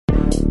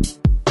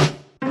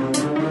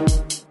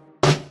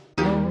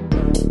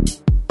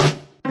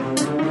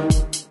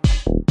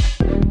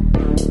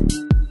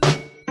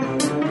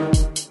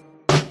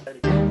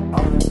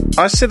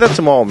I said that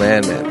to my old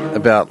man,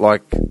 about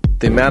like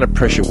the amount of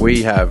pressure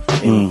we have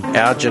in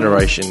our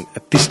generation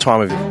at this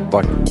time of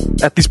like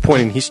at this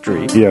point in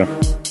history. Yeah.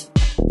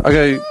 I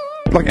go,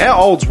 like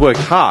our olds worked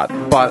hard,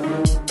 but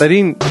they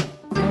didn't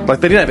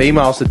have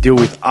emails to deal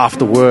with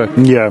after work.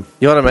 Yeah.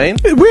 You know what I mean?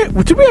 Did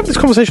we have this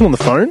conversation on the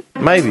phone?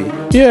 Maybe.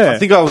 Yeah. I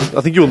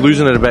think you were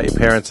losing it about your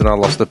parents, and I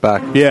lost it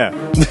back. Yeah.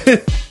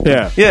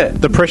 Yeah. Yeah.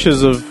 The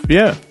pressures of,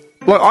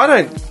 Like, I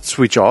don't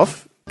switch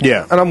off.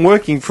 Yeah. And I'm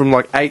working from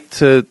like 8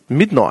 to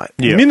midnight.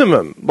 Yeah.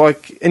 Minimum.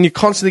 Like, and you're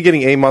constantly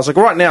getting emails. Like,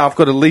 right now, I've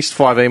got at least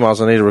 5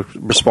 emails I need to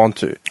respond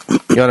to.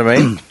 You know what I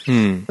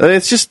mean?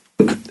 It's just,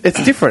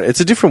 it's different. It's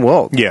a different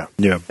world. Yeah.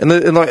 Yeah. And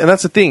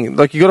that's the thing.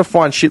 Like, you got to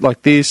find shit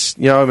like this,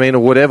 you know what I mean, or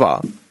whatever.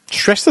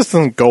 Stress just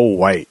doesn't go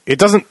away. It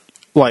doesn't,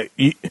 like,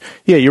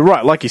 you're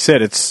right. Like you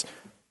said,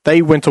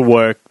 they went to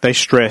work, they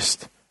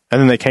stressed, and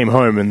then they came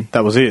home, and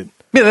that was it.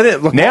 Yeah, they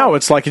did. Look, now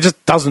it's like it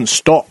just doesn't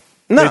stop.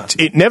 No.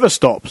 It never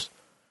stops.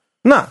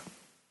 Nah.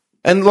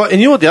 And you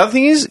know what the other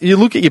thing is? You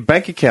look at your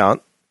bank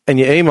account and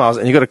your emails,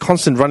 and you got a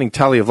constant running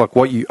tally of like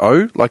what you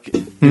owe. Like,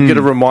 you get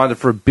a reminder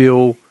for a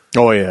bill.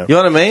 Oh, yeah. You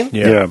know what I mean?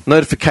 Yeah.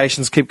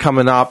 Notifications keep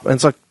coming up, and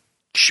it's like,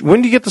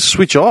 when do you get to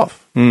switch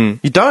off? You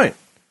don't.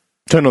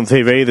 Turn on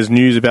TV, there's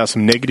news about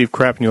some negative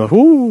crap, and you're like,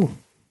 ooh.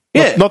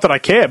 Yeah. Not that I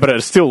care, but I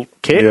still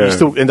care. Yeah. You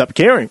still end up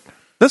caring.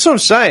 That's what I'm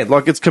saying.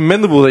 Like, it's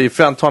commendable that you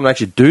found time to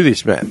actually do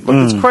this, man.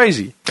 Like, it's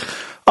crazy.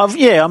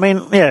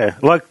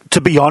 Like, to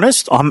be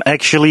honest, I'm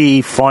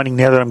actually finding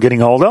now that I'm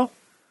getting older,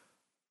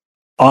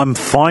 I'm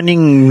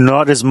finding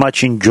not as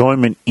much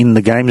enjoyment in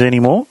the games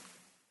anymore,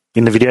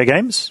 in the video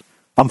games.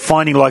 I'm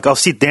finding, like, I'll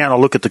sit down,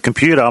 I'll look at the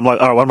computer, I'm like,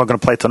 all right, what am I going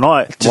to play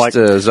tonight?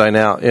 Just zone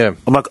out, yeah.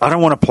 I'm like, I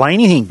don't want to play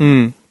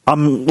anything.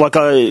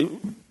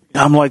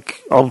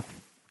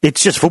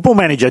 It's just Football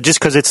Manager, just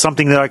because it's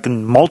something that I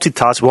can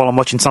multitask while I'm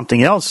watching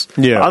something else.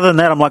 Yeah. Other than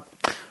that, I'm like,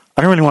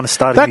 I don't really want to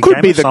start a new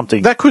game or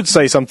something. That could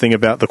say something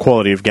about the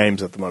quality of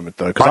games at the moment,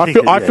 though. Because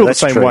I feel the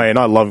same way, and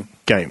I love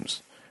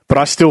games. But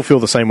I still feel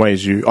the same way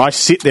as you. I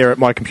sit there at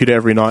my computer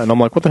every night, and I'm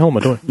like, what the hell am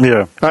I doing?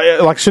 Yeah.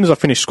 Like, as soon as I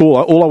finish school,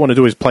 all I want to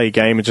do is play a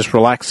game and just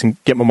relax and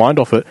get my mind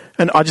off it.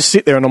 And I just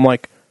sit there, and I'm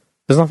like,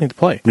 there's nothing to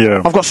play.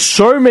 Yeah. I've got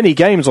so many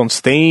games on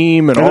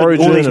Steam and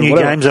Origin. All these and new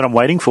whatever. games that I'm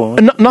waiting for.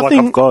 And nothing.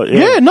 Like I've got,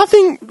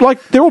 nothing.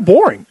 Like, they're all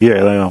boring.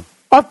 Yeah, they are.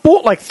 I've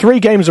bought like 3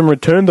 games and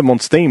returned them on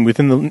Steam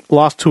within the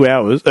last 2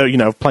 hours.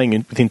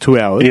 Playing within 2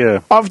 hours.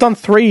 Yeah. I've done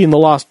 3 in the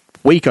last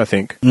week, I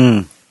think.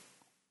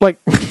 Like,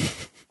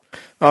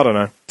 I don't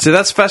know. So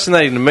that's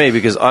fascinating to me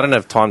because I don't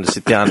have time to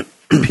sit down,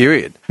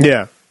 period.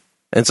 Yeah.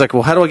 And it's like,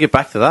 well, how do I get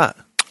back to that?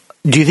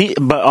 Do you think?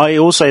 But I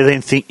also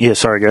then think. Yeah,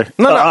 sorry, go.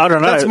 No, I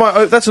don't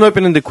know. That's an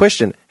open-ended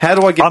question. How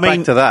do I get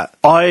back to that?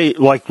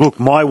 Look,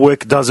 my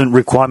work doesn't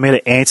require me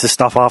to answer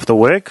stuff after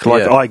work.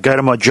 Like, I go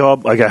to my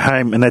job, I go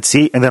home, and that's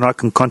it. And then I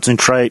can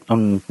concentrate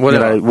on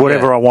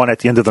whatever I want at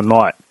the end of the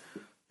night.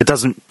 It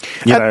doesn't,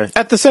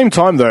 At the same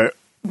time, though,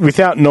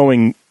 without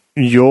knowing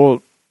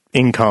your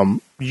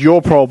income,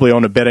 you're probably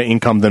on a better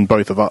income than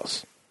both of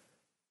us.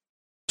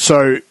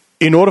 So,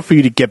 in order for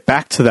you to get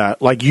back to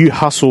that, like, you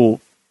hustle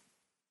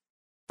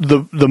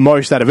the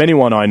most out of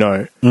anyone I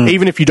know.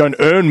 Even if you don't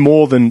earn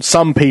more than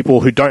some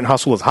people who don't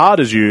hustle as hard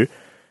as you,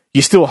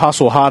 you still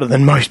hustle harder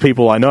than most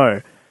people I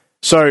know.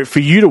 So for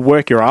you to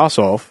work your ass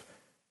off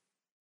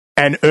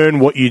and earn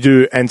what you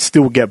do and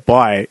still get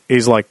by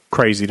is like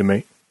crazy to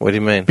me. What do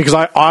you mean? Because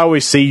I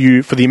always see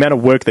you, for the amount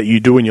of work that you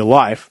do in your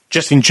life,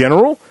 just in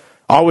general,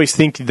 I always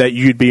think that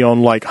you'd be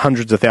on like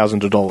hundreds of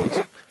thousands of dollars.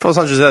 If I was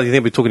hundreds of thousands, you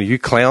think we're talking to you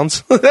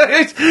clowns?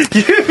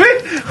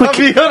 I'll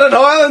be on an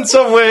island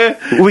somewhere.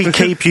 We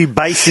keep you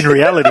based in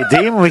reality,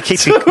 Dim. We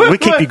keep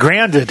you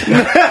grounded.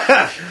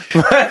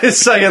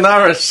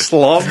 Sayonara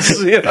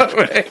slobs, you know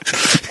what I mean?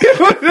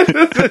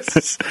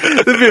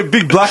 There'd be a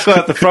big black guy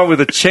at the front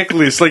with a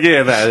checklist. Like,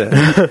 yeah,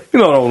 man,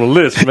 you're not on the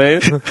list,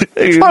 man.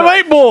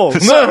 My 8 ball.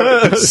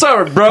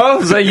 Sorry,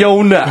 bro. Say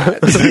yo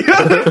not.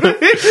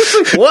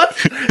 What?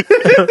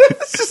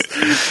 It's just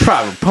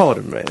private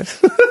party, man.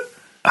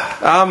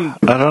 I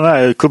don't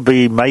know. It could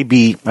be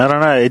maybe. I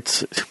don't know.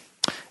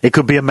 It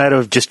could be a matter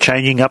of just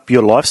changing up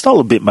your lifestyle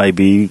a bit.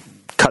 Maybe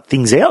cut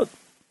things out.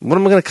 What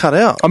am I going to cut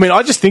out? I mean,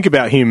 I just think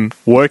about him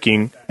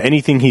working,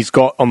 anything he's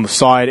got on the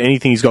side,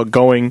 anything he's got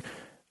going,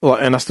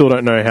 and I still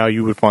don't know how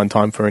you would find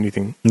time for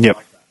anything. Yep.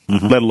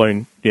 Let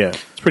alone,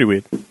 it's pretty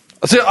weird.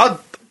 So,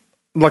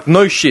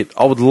 no shit.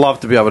 I would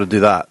love to be able to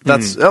do that.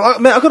 That's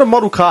man. I've got a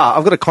model car.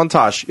 I've got a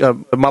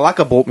Countach.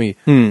 Malacca bought me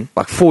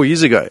like 4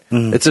 years ago.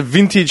 It's a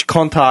vintage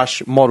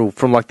Countach model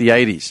from like the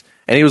 80s.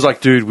 And he was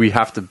like, dude, we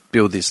have to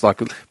build this,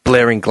 like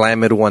blaring glam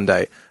metal one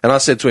day. And I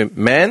said to him,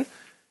 man,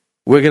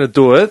 we're going to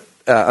do it.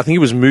 I think he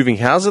was moving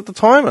house at the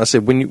time. I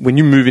said, when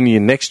you move into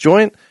your next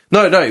joint.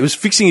 No, he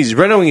was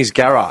renovating his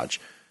garage,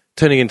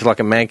 turning it into like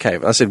a man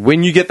cave. I said,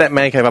 when you get that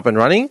man cave up and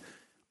running,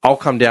 I'll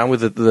come down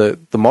with the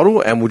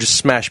model and we'll just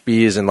smash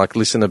beers and like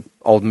listen to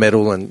old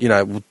metal and,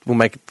 we'll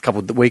make a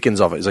couple of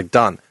weekends of it. He's like,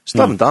 done.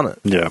 Still haven't done it.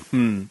 Yeah.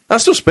 I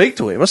still speak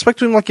to him. I spoke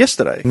to him like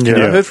yesterday. Yeah.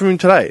 I heard from him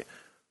today.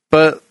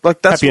 But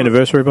like that's Happy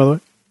anniversary, by the way.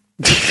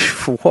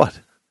 For what?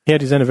 He had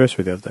his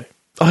anniversary the other day.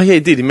 Oh, yeah, he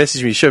did. He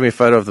messaged me. He showed me a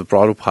photo of the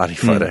bridal party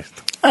photo.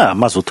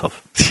 Mazel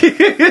tov.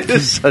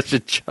 It's such a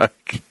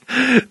joke.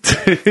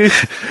 Dude,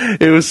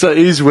 it was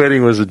his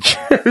wedding was it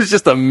was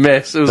just a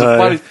mess. It was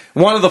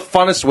one of the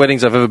funnest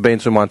weddings I've ever been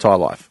to in my entire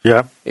life.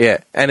 Yeah. Yeah,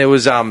 and it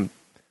was just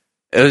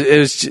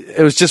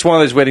one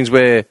of those weddings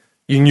where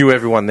you knew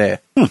everyone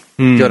there. You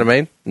know what I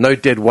mean? No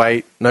dead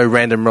weight, no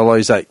random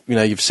relos that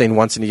you've seen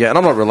once in a year. And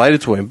I'm not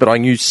related to him, but I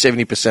knew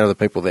 70% of the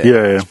people there.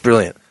 Yeah. It's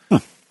brilliant.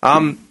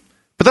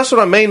 But that's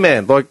what I mean,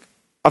 man. Like,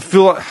 I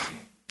feel like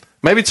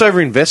maybe it's over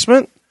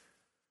investment,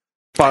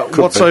 but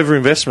what's over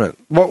investment?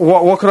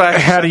 What could I?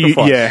 How do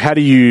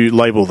you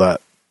label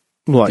that?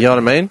 Like, you know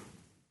what I mean?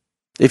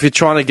 If you're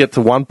trying to get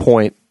to one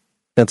point,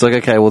 and it's like,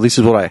 okay, well, this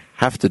is what I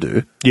have to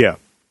do. Yeah.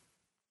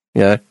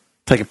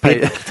 Take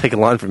a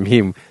line from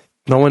him.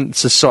 No one,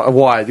 society.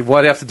 Why do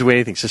you have to do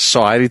anything?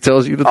 Society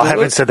tells you to do it. I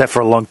haven't said that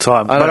for a long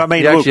time. But I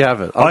mean, you actually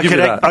haven't.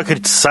 I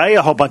could say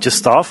a whole bunch of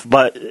stuff,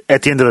 but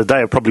at the end of the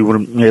day, it probably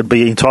wouldn't. It'd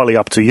be entirely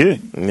up to you.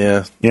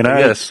 Yeah.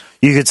 Yes.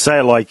 You could say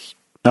I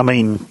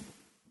don't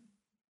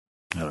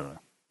know.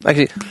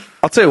 Actually,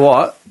 I'll tell you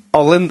what.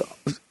 I'll end.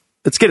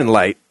 It's getting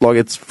late. Like,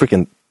 it's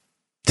freaking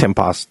 10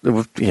 past.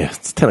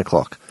 It's 10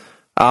 o'clock.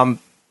 I'll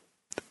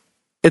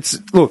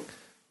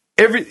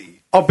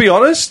be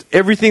honest.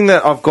 Everything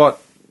that I've got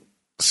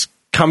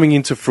coming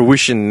into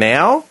fruition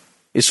now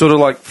is sort of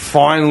like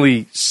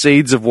finally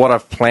seeds of what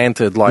I've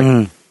planted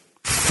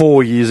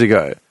 4 years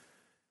ago.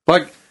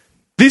 Like,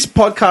 this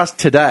podcast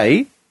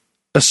today,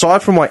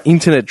 aside from my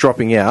internet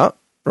dropping out,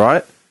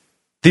 right,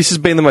 this has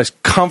been the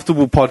most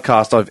comfortable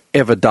podcast I've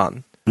ever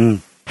done.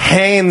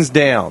 Hands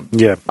down.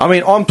 Yeah. I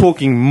mean, I'm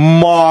talking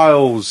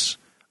miles,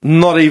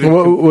 not even...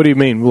 What do you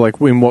mean? Like,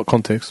 in what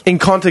context? In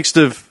context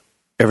of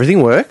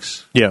everything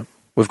works. Yeah.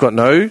 We've got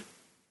no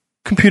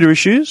computer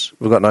issues.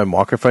 We've got no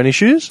microphone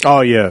issues. Oh,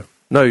 yeah.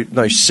 No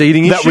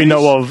seating issues. That we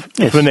know of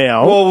for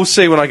now. Well, we'll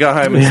see when I go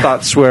home and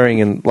start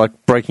swearing and,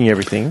 breaking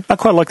everything. I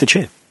quite like the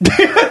chair.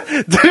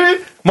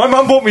 Dude, my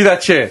mum bought me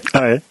that chair.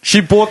 Oh, yeah? She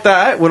bought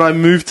that when I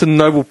moved to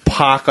Noble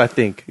Park, I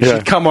think. Yeah.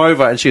 She'd come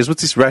over and she goes,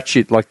 what's this rat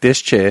shit,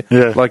 desk chair?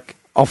 Yeah.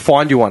 I'll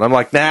find you one. I'm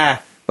like, nah.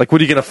 What are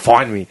you going to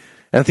find me?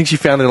 And I think she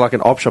found it in,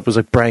 an op shop. It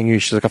was, brand new.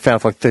 She's like, I found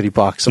it for,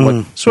 $30. I'm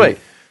like, sweet.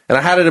 And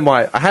I had it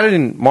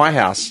in my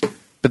house,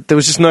 but there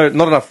was just not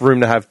enough room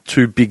to have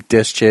two big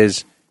desk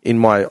chairs in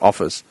my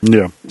office.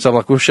 Yeah. So I'm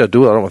like, what should I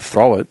do? I don't want to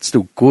throw it. It's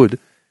still good.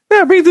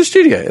 Yeah, bring it to the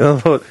studio. And I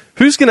thought,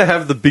 who's going to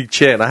have the big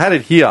chair? And I had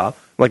it here. I'm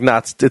like, nah,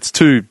 it's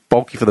too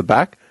bulky for the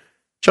back.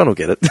 John will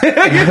get it.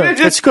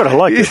 It's good. I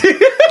like it.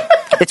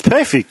 It's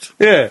perfect.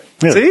 Yeah.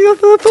 Yeah. See?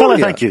 Tell her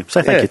thank you.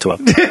 Say thank you to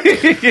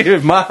her.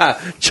 Ma,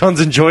 John's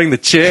enjoying the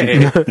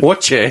chair.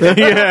 What chair?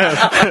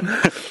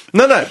 Yeah.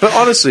 No, but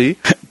honestly,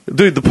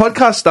 dude, the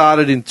podcast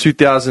started in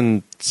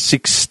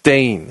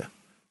 2016.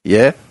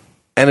 Yeah?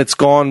 And it's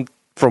gone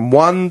from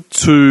 1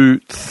 to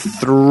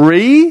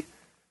 3.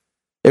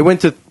 It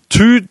went to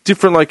 2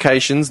 different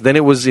locations. Then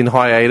it was in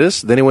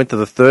hiatus. Then it went to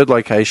the 3rd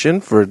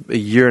location for a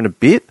year and a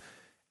bit.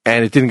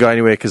 And it didn't go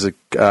anywhere because of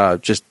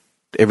just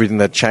everything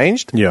that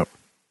changed. Yeah.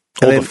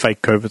 All the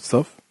fake COVID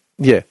stuff.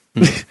 Yeah.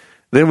 Then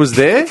it was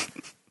there.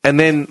 And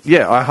then,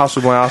 I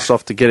hustled my ass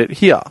off to get it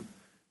here.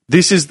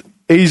 This is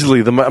easily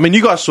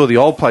you guys saw the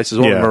old places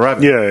all in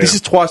Moorabbin. Yeah. This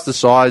is twice the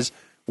size.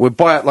 We're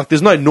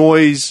there's no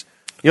noise.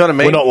 You know what I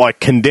mean? We're not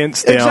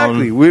condensed down.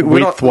 Exactly. We're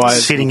not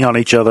width-wise. Sitting on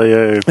each other.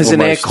 Yeah, there's an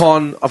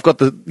aircon. I've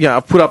got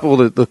I've put up all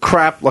the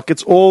crap.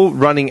 It's all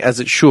running as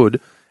it should.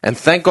 And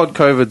thank God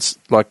COVID's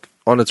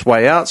on its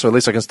way out, so at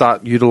least I can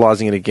start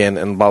utilizing it again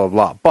and blah, blah,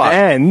 blah. But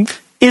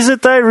is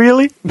it though,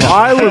 really? Is it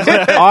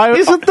though?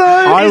 Is it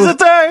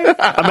though?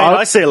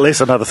 I see at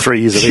least another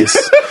 3 years of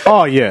this.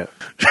 Oh, yeah.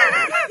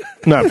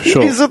 No, for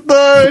sure. Is it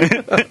though?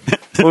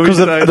 Because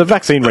the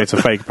vaccine rates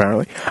are fake,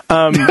 apparently.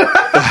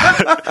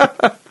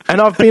 And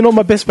I've been on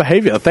my best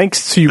behavior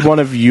thanks to one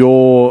of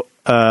your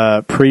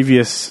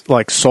previous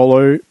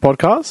solo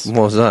podcasts.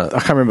 What was that? I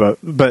can't remember,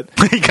 but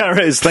You can't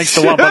remember. It's thanks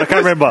to one, but I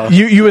can't remember.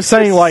 you were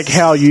saying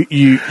how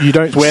you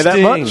don't swear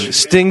that much.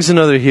 Sting's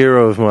another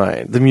hero of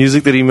mine. The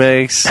music that he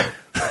makes,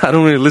 I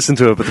don't really listen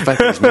to it, but the fact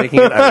that he's making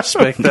it, I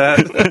respect that.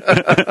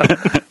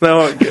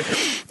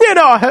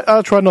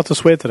 I tried not to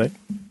swear today.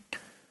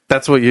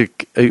 That's what you.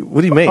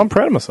 What do you mean? I'm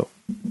proud of myself.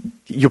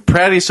 You're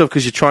proud of yourself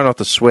because you try not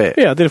to swear.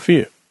 Yeah, I did it for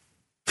you.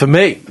 For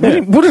me? Yeah.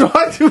 What did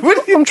I do?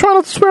 I'm trying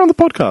not to swear on the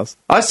podcast.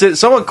 I said,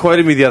 someone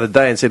quoted me the other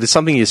day and said, there's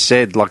something you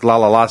said, la la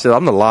la. I said,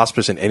 I'm the last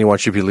person anyone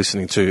should be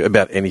listening to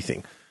about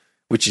anything,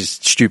 which is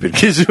stupid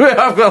because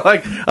I've got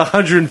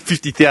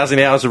 150,000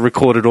 hours of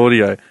recorded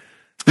audio.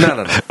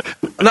 No,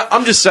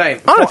 I'm just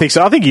saying. I don't think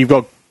so. I think you've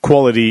got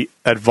quality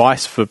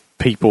advice for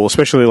people,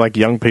 especially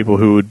young people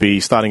who would be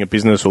starting a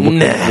business or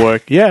looking for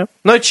work. Yeah.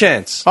 No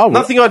chance. I would.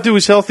 Nothing I do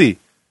is healthy.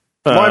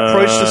 My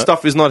approach to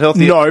stuff is not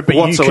healthy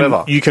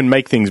whatsoever. You can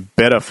make things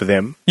better for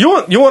them. You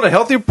want a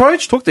healthy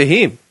approach? Talk to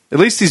him. At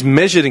least he's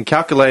measured and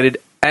calculated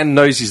and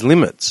knows his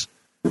limits,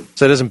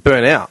 so he doesn't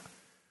burn out.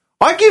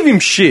 I give him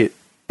shit,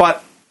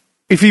 but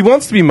if he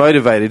wants to be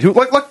motivated,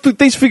 like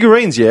these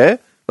figurines, yeah?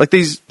 like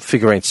these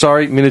figurines.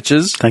 Sorry,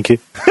 miniatures. Thank you.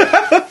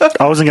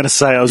 I wasn't going to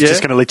say. I was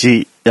just going to let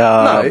you.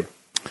 No.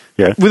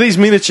 Yeah. With these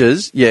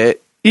miniatures,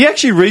 he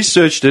actually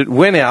researched it,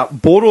 went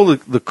out, bought all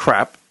the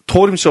crap,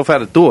 taught himself how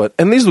to do it,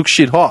 and these look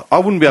shit hot. I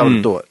wouldn't be able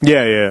to do it.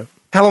 Yeah, yeah.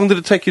 How long did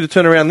it take you to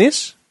turn around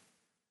this?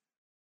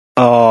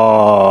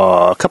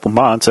 A couple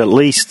months at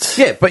least.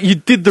 Yeah, but you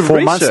did the 4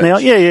 research. months now.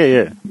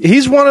 Yeah.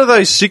 He's one of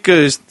those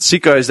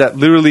sickos that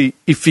literally,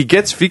 if he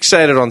gets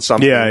fixated on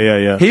something,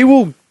 Yeah. he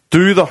will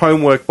do the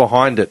homework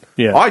behind it.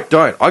 Yeah. I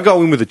don't. I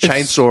go in with a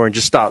chainsaw and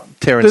just start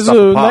tearing stuff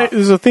apart.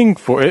 There's a thing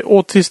for it.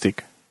 Autistic.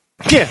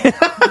 Yeah.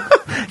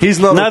 He's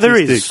not No,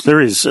 autistic. there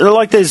is.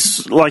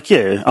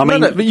 I mean,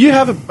 No, but you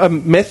have a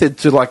method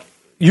to, like,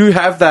 you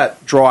have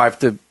that drive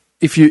to,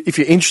 if you're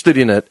interested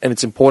in it and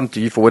it's important to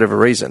you for whatever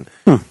reason,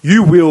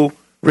 you will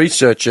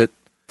research it.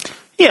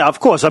 yeah, of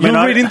course. I mean,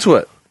 You'll read into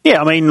it.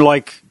 Yeah, I mean,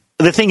 like,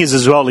 the thing is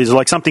as well is,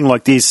 like, something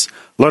like this,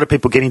 a lot of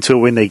people get into it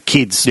when they're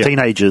kids,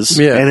 teenagers,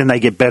 Yeah. and then they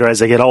get better as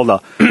they get older.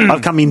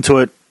 I've come into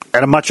it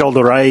at a much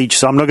older age,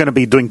 so I'm not going to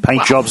be doing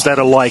paint jobs that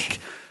are like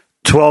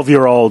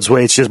 12-year-olds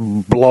where it's just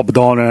blobbed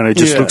on and it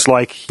just Yeah. looks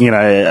like, you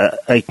know,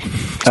 a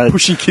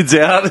Pushing kids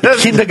out.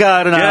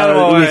 kindergarten Get out of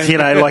my way. with, you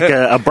know, like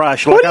a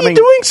brush. Like, What are you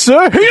doing,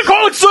 sir? Who you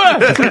calling, sir?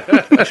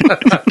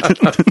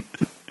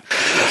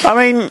 I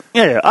mean,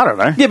 yeah, I don't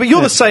know. Yeah, but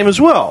you're the same as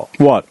well.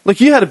 What?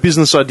 Like, you had a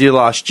business idea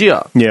last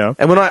year. Yeah.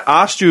 And when I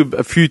asked you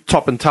a few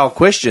top and tail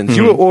questions,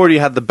 you already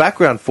had the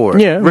background for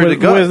it. Yeah, ready to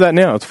go. where's that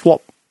now? It's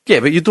flop. Yeah,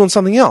 but you're doing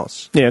something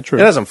else. Yeah, true.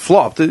 It hasn't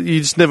flopped. You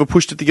just never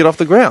pushed it to get off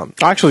the ground.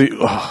 I actually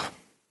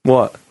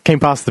What? came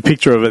past the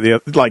picture of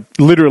it,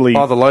 literally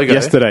Oh, the logo?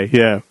 yesterday.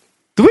 Yeah.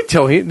 Did we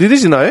tell him? Did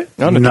he know? I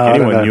don't think No, I don't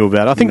anyone know. knew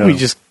about it. I think No. we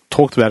just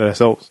talked about it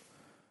ourselves.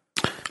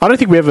 I don't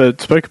think we ever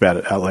spoke about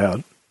it out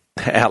loud.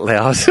 Out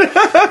loud.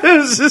 It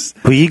was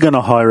just... Were you going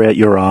to hire out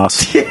your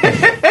ass? Been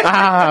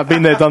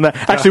there, done that.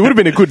 Actually, it would have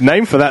been a good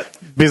name for that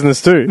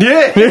business too.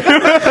 Yeah. You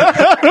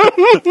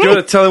want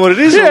to tell him what it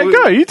is? Yeah, or-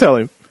 go. You tell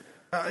him.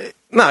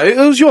 No, it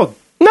was your...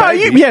 No,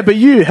 baby. but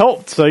you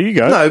helped, so you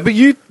go. No, but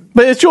you...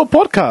 But it's your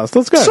podcast.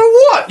 Let's go. So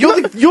what?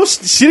 You're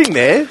sitting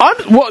there.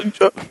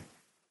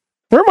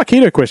 Where are my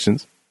keto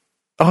questions?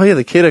 Oh, yeah,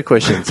 the keto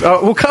questions.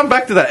 We'll come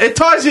back to that. It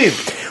ties in.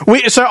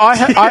 I've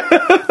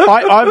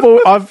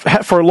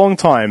had for a long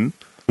time.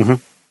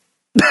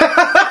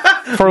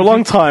 For a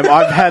long time,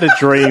 I've had a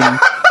dream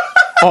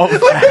of.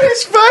 Look at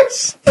his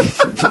face.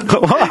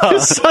 You're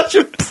such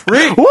a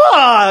prick.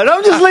 What?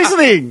 I'm just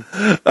listening.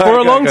 For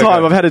a long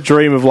time, I've had a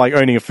dream of like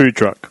owning a food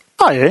truck.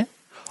 Oh, yeah.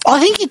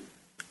 I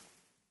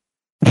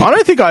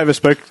don't think I ever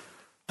spoke.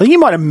 think you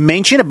might have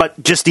mentioned it,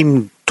 but just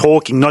in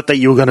talking, not that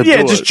you were going to do it.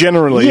 Yeah, just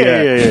generally.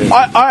 Yeah.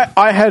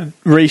 I had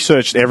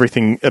researched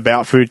everything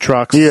about food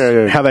trucks.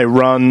 Yeah. How they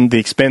run, the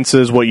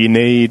expenses, what you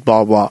need,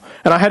 blah blah.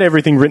 And I had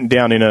everything written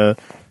down in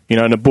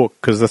a book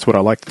because that's what I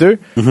like to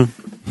do.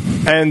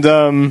 Mm-hmm.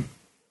 And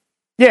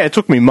it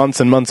took me months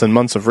and months and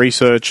months of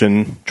research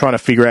and trying to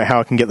figure out how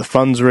I can get the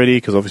funds ready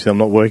because obviously I'm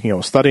not working, I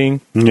was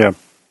studying. Yeah.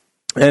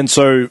 And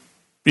so,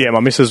 my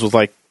missus was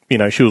like,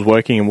 she was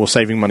working and we're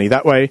saving money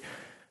that way,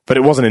 but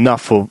it wasn't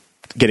enough for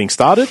getting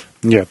started.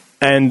 Yeah.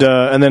 And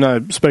then I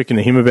spoken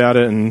to him about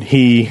it, and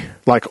he,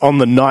 like, on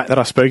the night that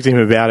I spoke to him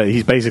about it,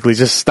 he's basically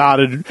just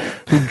started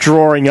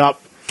drawing up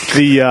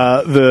the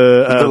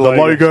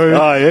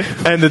logo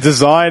and the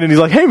design, and he's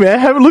like, hey man,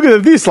 have a look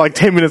at this. Like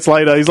 10 minutes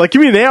later, he's like,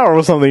 give me an hour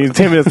or something. And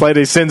 10 minutes later,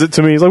 he sends it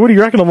to me. He's like, what do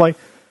you reckon? I'm like,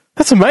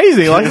 that's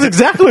amazing. Like, that's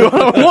exactly what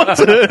I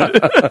wanted.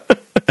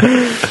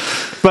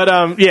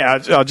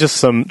 But just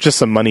some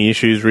money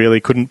issues.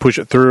 Really couldn't push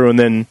it through, and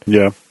then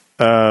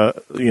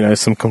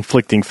some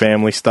conflicting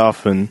family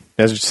stuff, and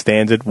as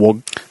standard,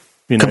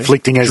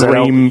 conflicting as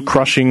dream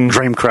crushing.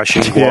 Dream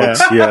crushing. Yeah.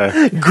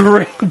 Yeah.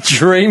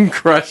 Dream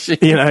crushing.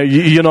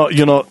 You're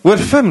not. We're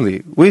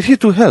family. We're here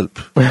to help.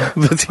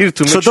 But here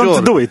to make So sure.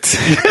 don't do it.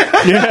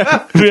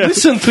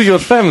 Listen to your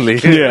family.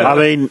 Yeah. I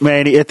mean,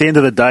 man, at the end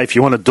of the day, if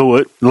you want to do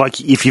it, like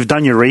if you've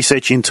done your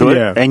research into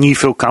it and you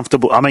feel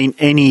comfortable, I mean,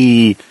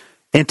 any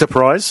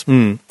enterprise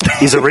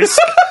is a risk.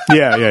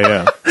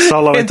 Yeah.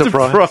 Solo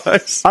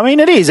enterprise. I mean,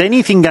 it is.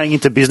 Anything going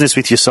into business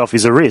with yourself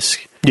is a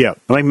risk. Yeah.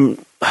 I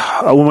mean,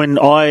 when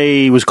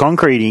I was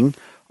concreting,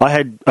 I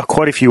had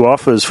quite a few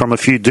offers from a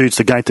few dudes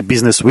to go into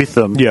business with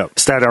them,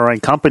 start our own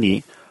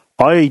company.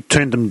 I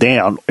turned them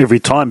down every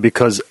time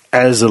because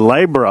as a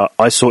labourer,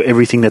 I saw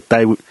everything that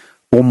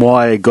all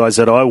my guys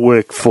that I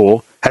work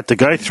for had to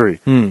go through.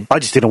 I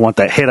just didn't want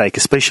that headache,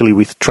 especially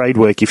with trade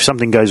work. If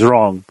something goes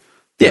wrong,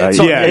 it goes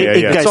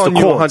it's on to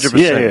you courts.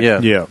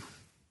 100%. Yeah.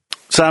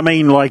 So I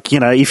mean, like,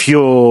 if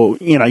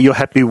you're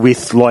happy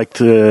with like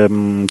the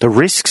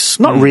risks,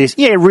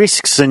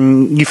 risks,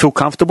 and you feel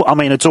comfortable. I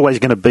mean, it's always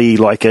going to be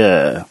like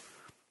I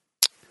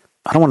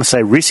don't want to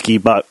say risky,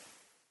 but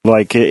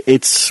like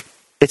it's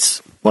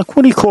like,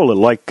 what do you call it?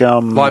 Like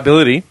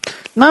Liability.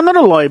 No, not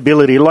a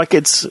liability. Like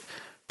it's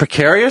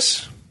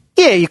Precarious.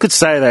 Yeah, you could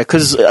say that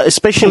because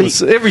especially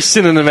Every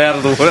synonym out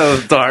of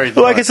the diary.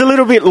 like it's a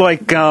little bit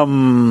like.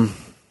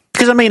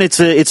 Because I mean,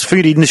 it's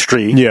food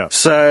industry. Yeah.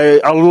 So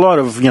a lot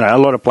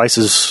of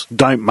places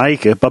don't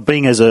make it, but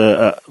being as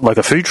a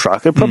food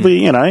truck, it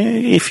probably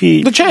if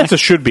you The chances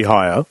should be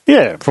higher.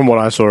 Yeah. From what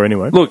I saw,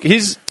 anyway. Look,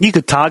 you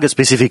could target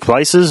specific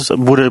places.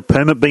 Would a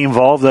permit be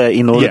involved there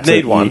in order to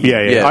need one.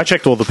 Yeah. I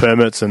checked all the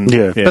permits and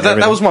Yeah. but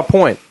that was my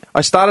point.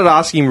 I started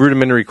asking him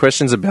rudimentary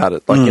questions about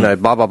it,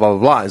 like blah blah blah blah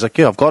blah. He's like,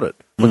 "Yeah, I've got it."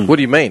 Like, what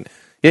do you mean?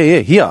 Yeah,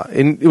 here.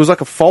 And it was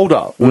like a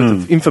folder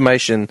with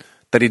information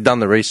that he'd done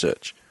the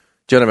research.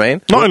 Do you know what I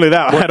mean? Not only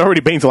that, I had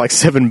already been to like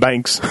 7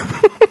 banks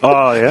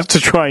Oh yeah. to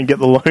try and get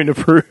the loan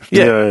approved.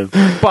 Yeah.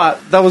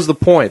 But that was the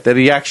point, that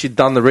he actually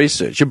done the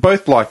research. You're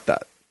both like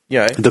that. You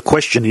know? The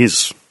question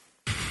is,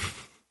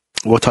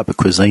 what type of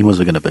cuisine was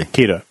it going to be?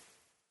 Keto.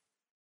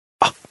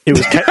 It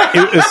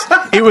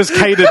was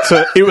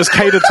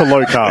catered to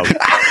low carb.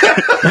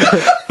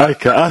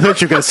 Okay, I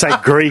thought you were going to say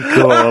Greek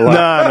or like,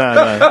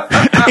 No.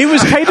 It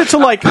was catered to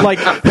like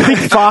think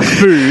fast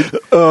food,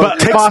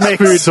 but fast Tex-Mex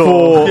food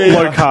for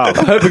low carb.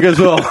 I hope it goes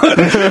well.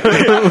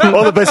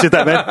 all the best with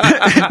that, man.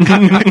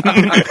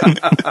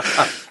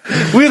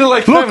 We're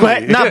like Look,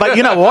 family. mate, no, but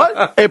you know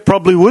what? It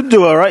probably would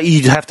do all right.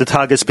 You'd have to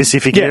target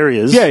specific Yeah.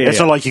 areas. Yeah, It's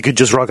yeah. not like you could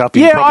just rock up.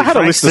 In Yeah, probably I had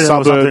a list of Frankston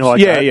or something suburbs.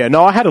 like that. Yeah.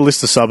 No, I had a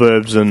list of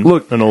suburbs and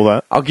all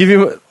that. I'll give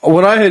you,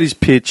 when I heard his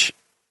pitch,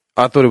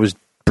 I thought it was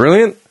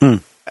brilliant.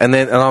 And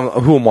then,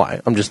 who am I?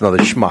 I'm just another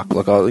schmuck.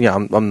 Like,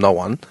 I'm no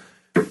one.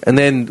 And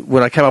then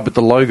when I came up with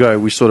the logo,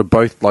 we sort of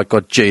both like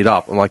got G'd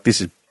up. I'm like,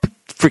 this is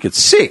freaking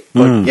sick.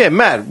 Like, yeah,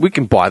 mad, we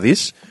can buy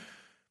this.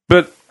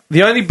 But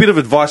the only bit of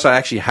advice I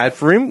actually had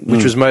for him,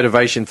 which was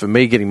motivation for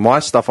me getting my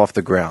stuff off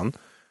the ground,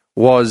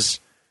 was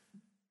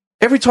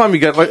every time you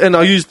go, like, and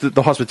I used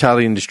the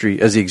hospitality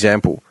industry as the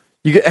example.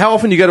 How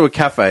often you go to a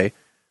cafe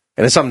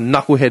and there's some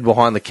knucklehead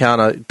behind the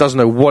counter, doesn't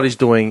know what he's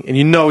doing, and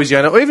you know he's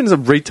going to, or even as a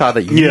retard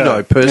that you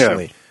know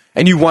personally,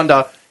 and you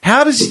wonder,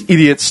 how does this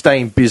idiot stay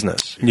in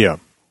business? Yeah.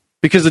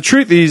 Because the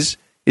truth is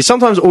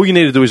sometimes all you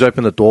need to do is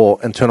open the door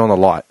and turn on the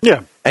light.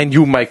 Yeah. And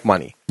you'll make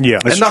money. Yeah.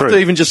 That's Enough true. to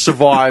even just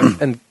survive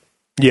and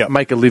Yeah.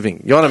 make a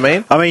living. You know what I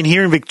mean? I mean,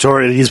 here in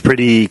Victoria, it is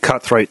pretty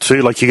cutthroat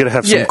too. Like you got to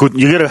have some Yeah. good.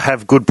 You got to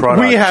have good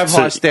products. We have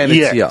high standards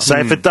yeah. here. So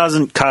if it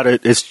doesn't cut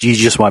it, you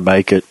just won't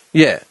make it.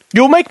 Yeah.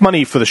 You'll make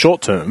money for the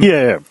short term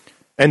Yeah.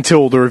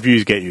 until the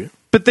reviews get you.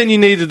 But then you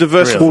need to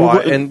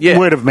diversify and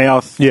word of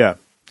mouth. Yeah.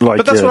 Like,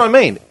 But that's what I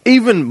mean.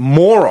 Even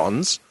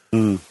morons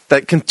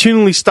that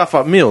continually stuff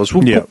up meals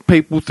will put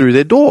people through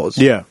their doors.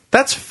 Yeah.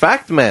 That's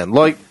fact, man.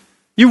 Like,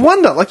 you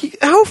wonder, like,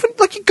 how often,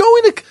 like, you go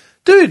into,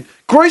 dude,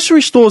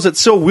 grocery stores that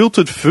sell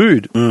wilted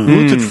food,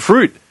 wilted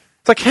fruit.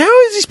 It's like,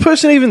 how is this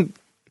person even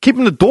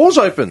keeping the doors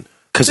open?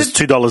 because it's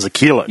 $2 a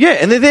kilo. Yeah,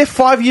 and they're there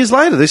 5 years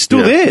later. They're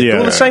still there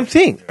doing the same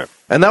thing.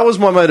 And that was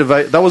my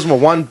motivation. That was my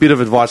one bit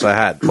of advice I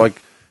had.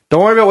 Like,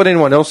 don't worry about what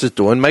anyone else is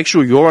doing. Make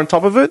sure you're on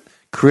top of it.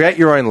 Create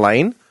your own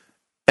lane,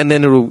 and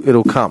then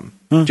it'll come.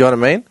 Do you know what I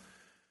mean?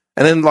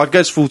 And then, like, it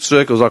goes full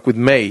circles. Like with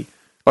me,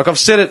 like I've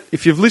said it.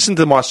 If you've listened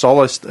to my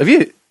solo, have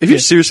you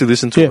seriously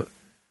listened to it?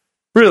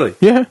 Really?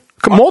 Yeah.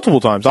 Multiple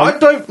times. I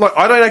don't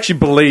actually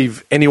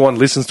believe anyone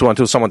listens to it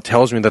until someone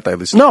tells me that they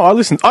listen. No, I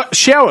listen.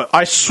 Shower.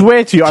 I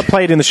swear to you, I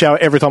play it in the shower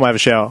every time I have a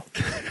shower.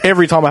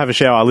 Every time I have a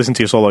shower, I listen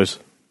to your solos.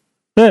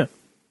 Yeah.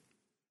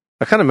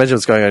 I can't imagine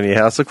what's going on in your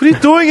house. Like, what are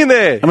you doing in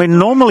there? I mean,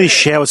 normally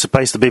shower's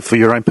supposed to be for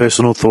your own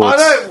personal thoughts.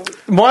 I know.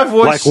 My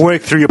voice. Like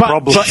work through your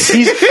problems.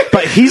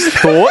 But his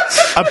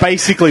thoughts are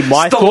basically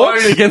my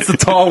thoughts. Stallone against the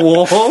tile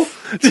wall.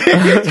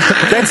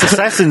 That's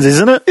Assassins,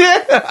 isn't it?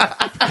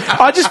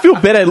 I just feel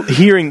better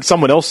hearing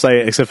someone else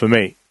say it except for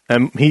me.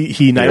 And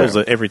he nails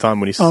it every time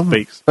when he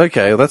speaks.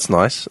 Okay, well, that's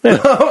nice.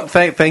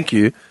 Thank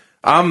you.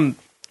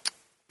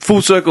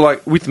 Full circle,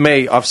 like with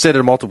me, I've said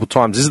it multiple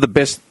times. This is the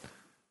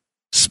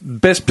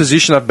best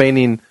position I've been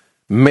in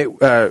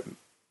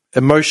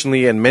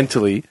emotionally and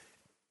mentally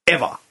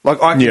ever.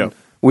 Like I can,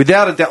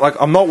 without a doubt, like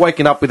I'm not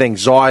waking up with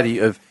anxiety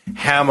of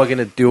how am I going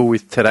to deal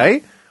with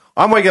today.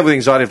 I'm waking up with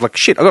anxiety of like,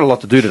 shit, I've got a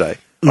lot to do today.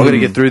 I've got to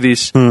get through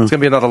this. It's going to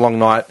be another long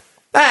night.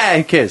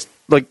 Who cares?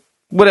 Like,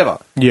 whatever.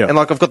 Yeah. And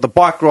like I've got the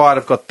bike ride,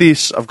 I've got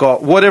this, I've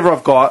got whatever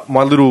I've got,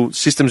 my little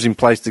systems in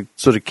place to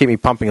sort of keep me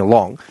pumping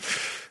along.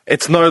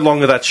 It's no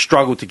longer that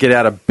struggle to get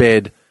out of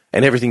bed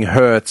and everything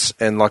hurts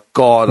and like,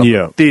 God, I've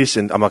got this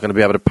and I'm not going to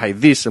be able to pay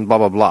this and blah,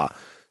 blah, blah.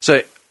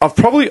 So I've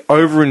probably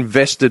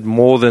overinvested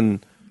more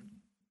than...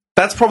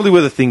 That's probably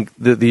where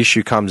the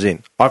issue comes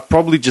in. I've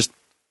probably just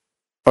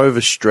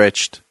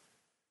overstretched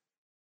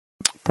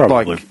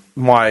like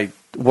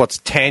what's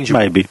tangible.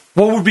 Maybe.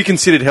 What would be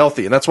considered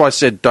healthy. And that's why I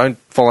said don't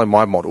follow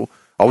my model.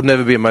 I would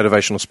never be a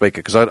motivational speaker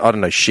because I don't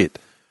know shit.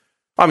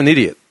 I'm an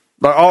idiot.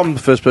 Like, I'm the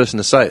first person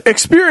to say it.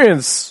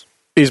 Experience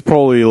is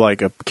probably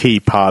like a key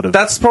part of...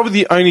 That's probably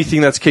the only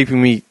thing that's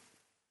keeping me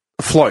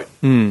afloat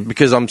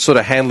because I'm sort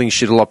of handling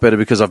shit a lot better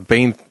because I've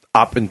been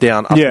up and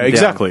down, up and down,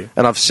 exactly.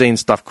 and I've seen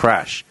stuff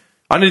crash.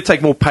 I need to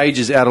take more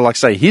pages out of, like,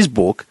 say, his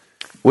book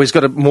where he's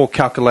got a more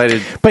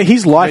calculated... But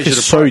his life measured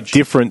is so approach.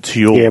 different to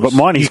yours. Yeah, but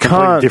mine is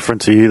completely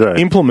different to you, though.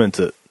 Implement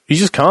it. You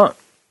just can't.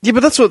 Yeah, but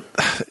that's what...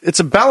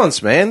 It's a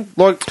balance, man.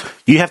 Like...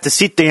 You have to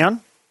sit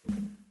down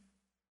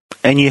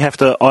and you have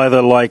to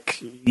either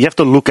you have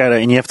to look at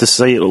it and you have to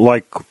see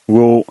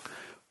well,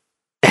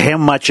 how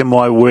much am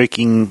I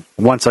working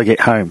once I get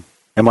home?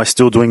 Am I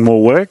still doing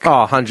more work?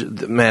 Oh,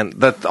 100, man.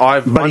 But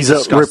is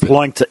it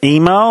replying to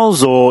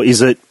emails, or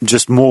is it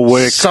just more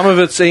work? Some of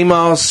it's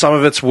emails, some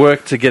of it's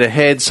work to get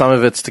ahead, some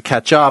of it's to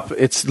catch up.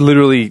 It's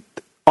literally...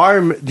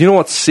 do you know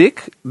what's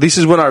sick? This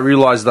is when I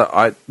realised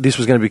that this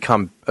was going to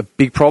become a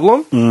big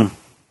problem.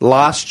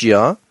 Last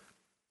year,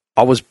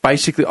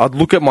 I'd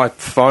look at my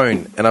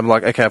phone and I'm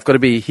like, okay, I've got to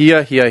be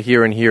here, here,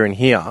 here, and here, and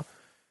here.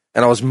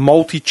 And I was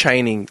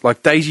multi-chaining,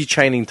 like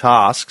daisy-chaining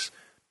tasks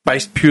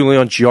based purely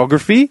on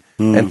geography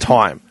and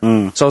time.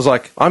 So I was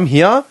like, I'm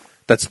here,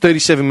 that's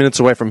 37 minutes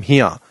away from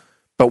here.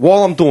 But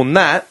while I'm doing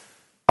that,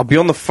 I'll be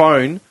on the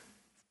phone,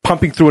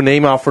 pumping through an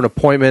email for an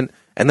appointment,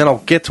 and then I'll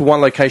get to one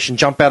location,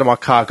 jump out of my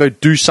car, go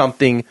do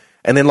something,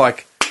 and then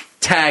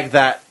tag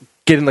that,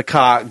 get in the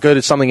car, go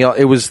to something else.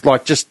 It was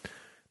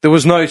there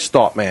was no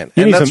stop, man.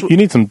 You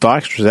need some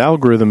Dijkstra's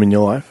algorithm in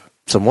your life.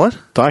 Some what?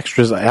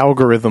 Dijkstra's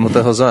algorithm. What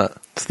the hell's that?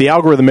 It's the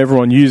algorithm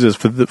everyone uses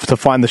to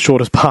find the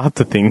shortest path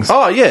to things.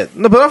 Oh, yeah.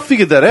 No, but I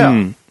figured that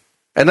out.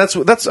 And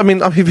that's. I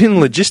mean, I've been in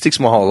logistics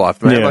my whole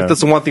life, man. Yeah.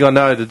 That's the one thing I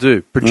know how to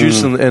do: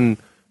 produce and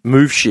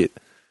move shit.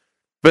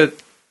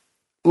 But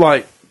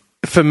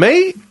for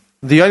me,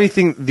 the only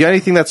thing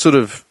that sort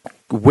of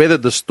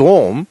weathered the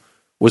storm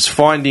was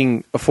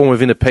finding a form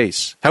of inner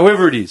peace,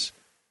 however it is,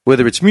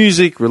 whether it's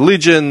music,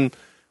 religion,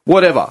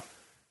 whatever.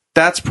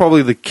 That's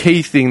probably the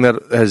key thing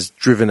that has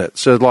driven it.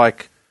 So,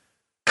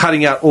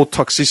 cutting out all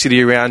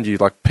toxicity around you,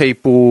 like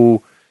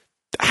people,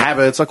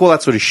 habits, all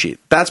that sort of shit.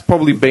 That's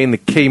probably been the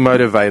key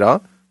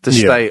motivator to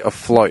stay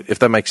afloat, if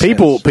that makes sense.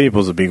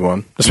 People's a big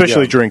one,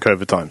 especially during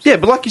COVID times. Yeah,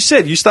 but like you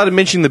said, you started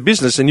mentioning the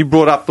business and you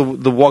brought up the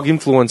WOG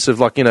influence of,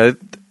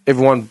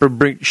 everyone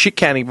bring shit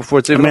canning before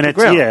it's even on the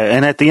ground. Yeah,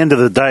 and at the end of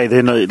the day,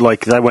 they're not,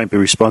 they won't be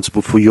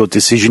responsible for your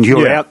decision,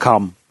 your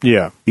outcome.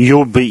 Yeah.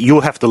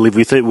 You'll have to live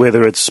with it,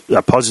 whether it's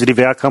a positive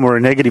outcome or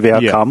a negative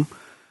outcome. Yeah.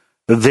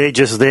 They're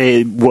just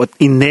there. What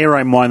in their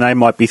own mind they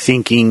might be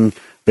thinking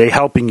they're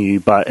helping you,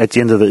 but at the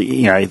end of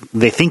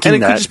they're thinking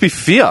and it could just be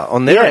fear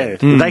on their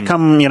end. They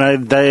come.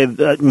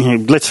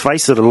 Let's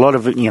face it. A lot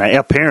of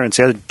our parents,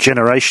 their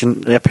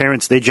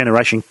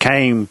generation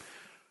came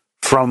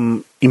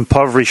from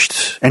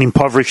impoverished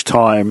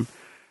time,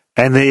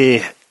 and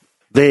they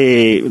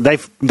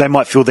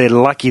might feel they're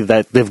lucky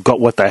that they've got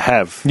what they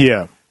have.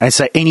 Yeah. And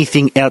so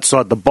anything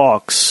outside the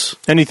box,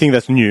 anything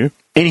that's new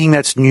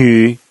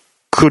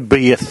could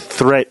be a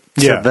threat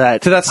to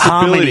that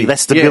stability, harmony,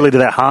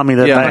 that harmony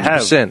that they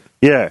have. 100%.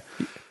 Yeah.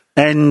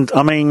 And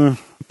I mean,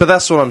 but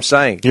that's what I'm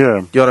saying. Yeah.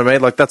 You know what I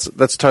mean?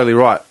 That's totally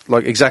right.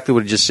 Exactly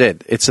what you just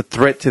said. It's a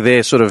threat to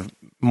their sort of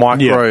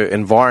micro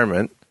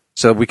environment,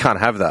 so we can't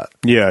have that.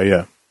 Yeah,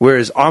 yeah.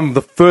 Whereas I'm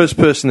the first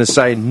person to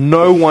say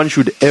no one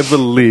should ever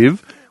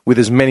live with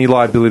as many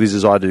liabilities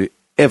as I do,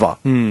 ever.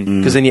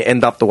 Because then you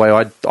end up the way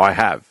I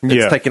have.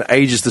 It's taken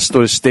ages to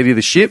sort of steady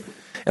the ship.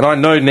 And I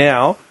know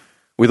now,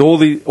 with all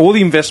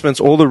the investments,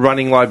 all the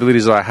running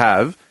liabilities that I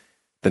have,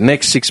 the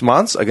next 6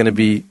 months are going to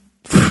be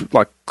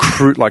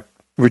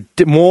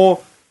more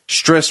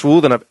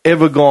stressful than I've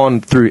ever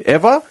gone through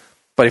ever.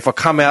 But if I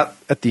come out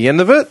at the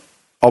end of it,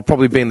 I'll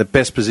probably be in the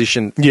best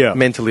position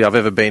mentally I've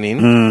ever been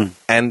in,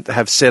 and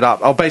have set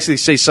up. I'll basically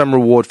see some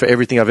reward for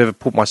everything I've ever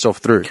put myself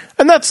through.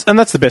 And that's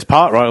the best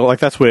part, right?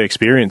 That's where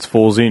experience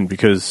falls in,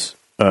 because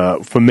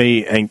for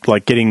me, and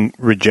getting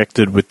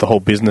rejected with the whole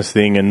business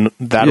thing and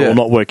that all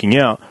not working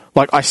out,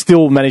 I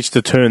still managed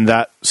to turn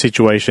that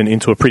situation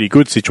into a pretty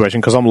good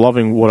situation because I'm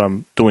loving what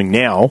I'm doing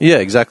now. Yeah,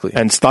 exactly.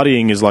 And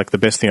studying is the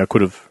best thing I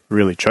could have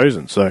really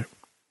chosen. So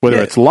whether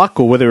it's luck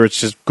or whether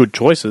it's just good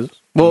choices.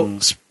 Well,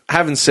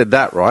 having said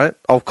that, right,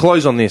 I'll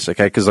close on this,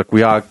 okay? Because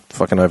we are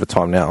fucking over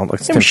time now.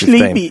 It's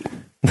 10:15.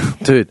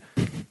 Dude,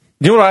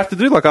 you know what I have to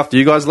do? After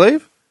you guys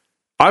leave,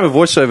 I have a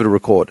voiceover to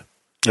record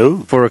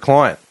for a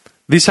client.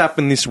 This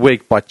happened this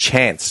week by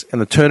chance,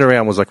 and the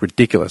turnaround was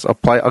ridiculous. I'm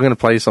going to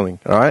play you something.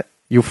 All right,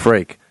 you'll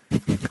freak.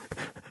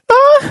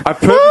 I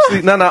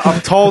purposely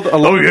I've told a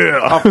lot.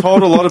 I've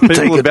told a lot of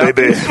people about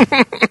this.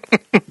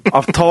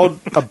 I've told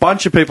a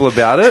bunch of people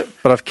about it,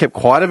 but I've kept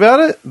quiet about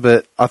it.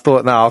 But I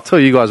thought, I'll tell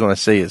you guys when I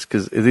see it,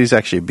 because it is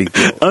actually a big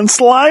deal.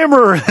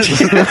 Unslimer.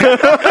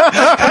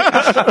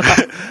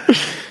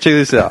 Check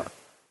this out.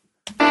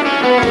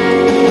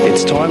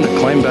 It's time to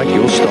claim back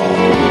your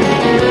style.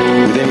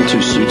 With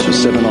M2 suits for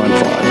 $795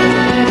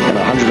 and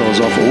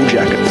 $100 off all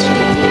jackets.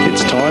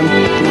 It's time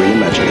for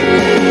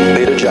reimagining.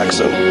 Peter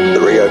Jackson,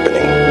 the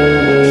reopening.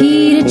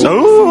 Peter Jackson.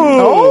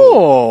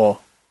 Oh,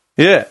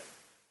 yeah.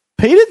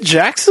 Peter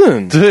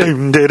Jackson.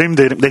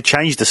 They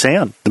changed the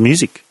sound, the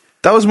music.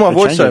 That was my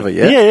voiceover,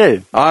 yeah? Yeah.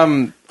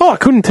 I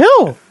couldn't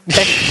tell.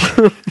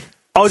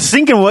 I was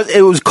thinking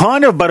it was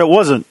kind of, but it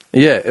wasn't.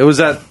 Yeah, it was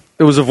a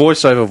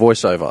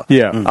voiceover.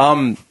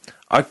 Yeah.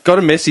 I got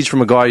a message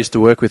from a guy I used to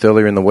work with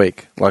earlier in the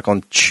week,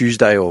 on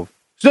Tuesday it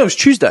was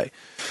Tuesday.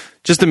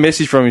 Just a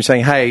message from him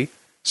saying, hey,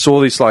 saw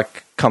this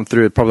come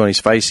through, probably on his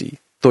facey,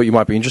 thought you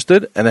might be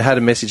interested. And it had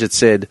a message that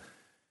said,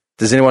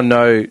 does anyone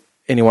know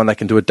anyone that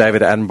can do a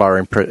David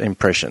Attenborough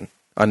impression.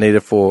 I need it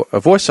for a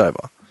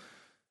voiceover.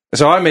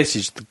 So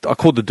I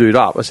called the dude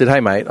up. I said, hey,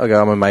 mate,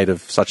 I'm a mate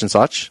of such and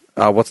such.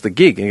 What's the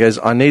gig? And he goes,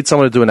 I need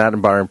someone to do an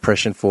Attenborough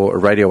impression for a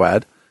radio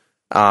ad.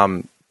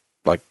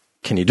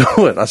 Can you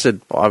do it? I said,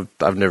 I've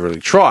never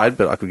really tried,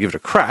 but I could give it a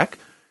crack.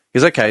 He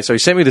goes, okay. So he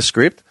sent me the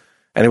script,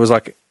 and it was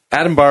like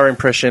Attenborough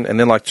impression and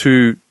then like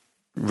 2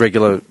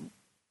 regular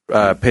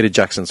Peter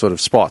Jackson sort of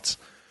spots.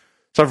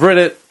 So I've read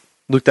it,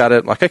 looked at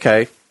it, like,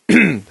 okay,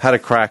 had a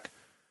crack.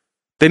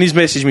 Then he's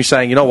messaged me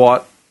saying, you know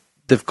what?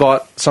 They've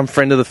got some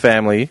friend of the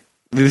family.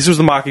 This was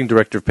the marketing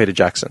director of Peter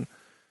Jackson.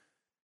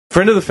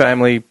 Friend of the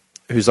family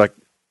who's like,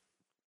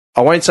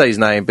 I won't say his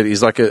name, but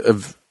he's like a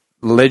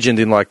legend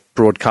in like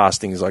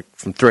broadcasting. He's like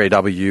from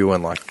 3AW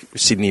and like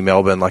Sydney,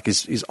 Melbourne. Like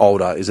he's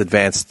older, he's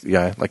advanced,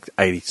 like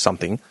 80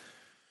 something.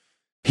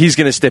 He's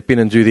going to step in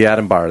and do the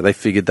Attenborough. They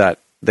figured that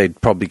they'd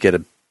probably get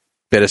a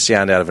better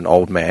sound out of an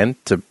old man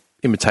to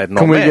imitate an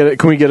old man.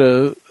 Can we get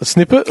a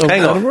snippet of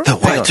Hang on. The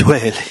white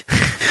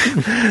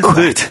whale.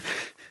 Dude,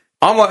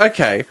 I'm like,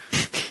 okay.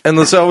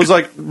 And so I was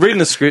like reading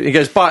the script. He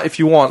goes, but if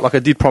you want, like I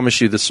did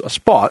promise you this a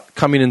spot,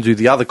 come in and do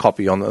the other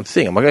copy on the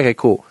thing. I'm like, okay,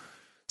 cool.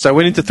 So I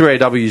went into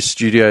 3AW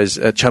studios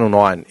at Channel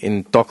 9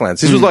 in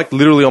Docklands. This was like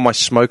literally on my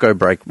smoko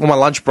break, on my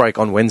lunch break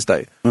on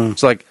Wednesday.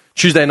 So like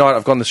Tuesday night,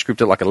 I've gotten the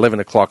script at like 11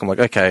 o'clock. I'm like,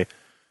 okay.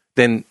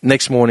 Then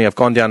next morning, I've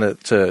gone down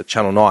to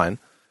Channel 9,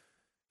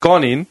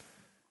 gone in,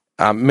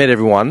 met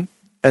everyone,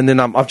 and then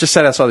I've just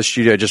sat outside the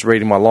studio just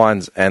reading my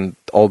lines, and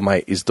old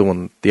mate is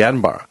doing the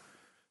Attenborough.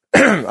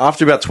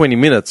 After about 20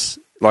 minutes,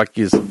 like,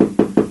 he's,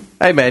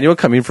 hey, man, you want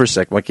to come in for a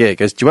sec? I'm like, yeah. He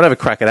goes, do you want to have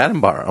a crack at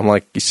Attenborough? I'm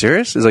like, you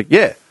serious? He's like,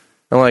 yeah.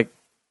 I'm like,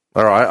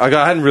 all right.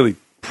 I hadn't really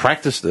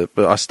practiced it,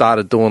 but I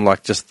started doing,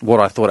 like, just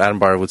what I thought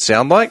Attenborough would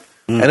sound like.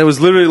 And it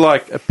was literally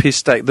like a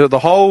piss take. The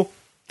whole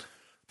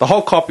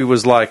copy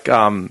was like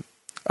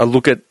a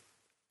look at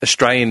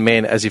Australian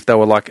men as if they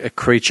were like a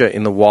creature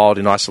in the wild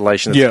in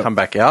isolation that's come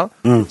back out.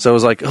 So it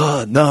was like,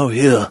 oh, no,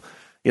 here,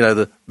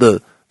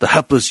 the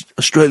hapless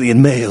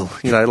Australian male,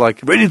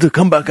 like ready to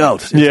come back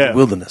out into the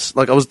wilderness.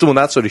 Like I was doing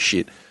that sort of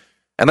shit.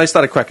 And they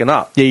started cracking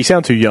up. Yeah, you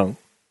sound too young.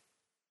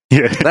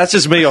 Yeah. That's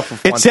just me off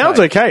of one It sounds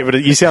take. okay,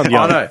 but you sound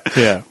young. I know.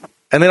 Yeah.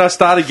 And then I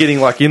started getting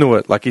like into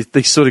it. Like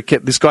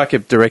this guy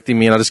kept directing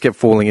me and I just kept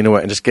falling into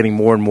it and just getting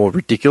more and more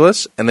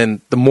ridiculous. And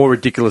then the more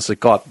ridiculous it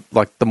got,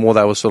 like the more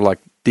they were sort of like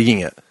digging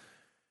it.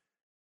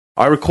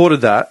 I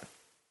recorded that.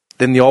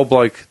 Then the old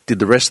bloke did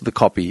the rest of the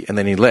copy and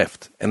then he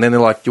left. And then they're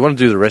like, do you want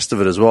to do the rest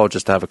of it as well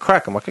just to have a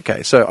crack? I'm like,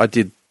 okay. So I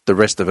did the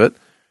rest of it.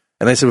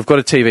 And they said, we've got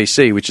a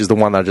TVC, which is the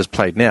one that I just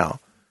played now.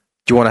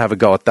 Do you want to have a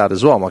go at that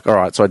as well? I'm like, all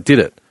right. So I did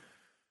it.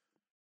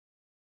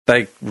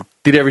 They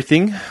did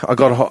everything.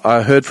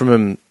 I heard from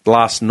him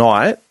last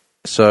night.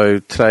 So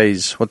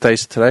what day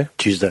is it today?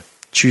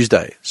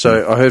 Tuesday.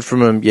 So I heard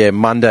from him,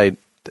 Monday.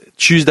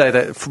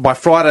 Tuesday, by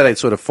Friday, they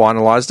sort of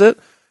finalised it.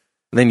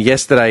 And then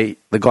yesterday,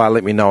 the guy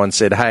let me know and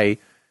said, hey,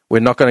 we're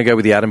not going to go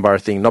with the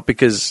Attenborough thing, not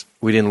because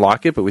we didn't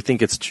like it, but we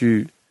think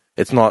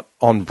it's not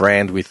on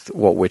brand with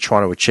what we're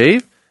trying to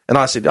achieve. And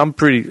I said, I'm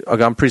pretty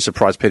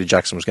surprised Peter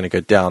Jackson was going to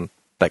go down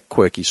that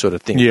quirky sort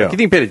of thing. Yeah. Like, you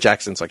think Peter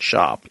Jackson's like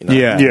sharp,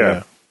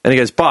 Yeah. And he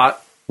goes,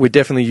 but we're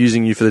definitely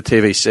using you for the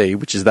TVC,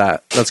 which is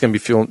that's going to be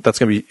filmed. That's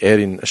going to be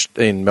aired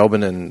in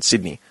Melbourne and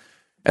Sydney.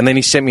 And then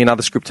he sent me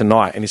another script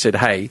tonight, and he said,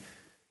 hey,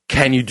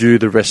 can you do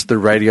the rest of the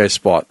radio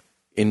spot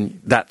in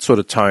that sort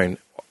of tone?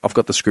 I've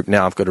got the script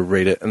now. I've got to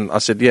read it. And I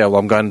said, yeah, well,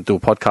 I'm going to do a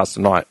podcast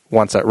tonight.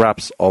 Once that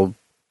wraps, I'll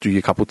do you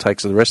a couple of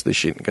takes of the rest of this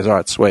shit. And he goes, all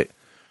right, sweet.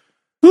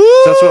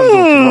 That's what I'm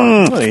doing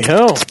tonight. Bloody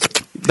hell.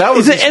 That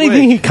was Is there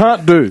anything he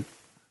can't do?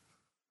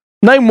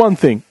 Name one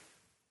thing.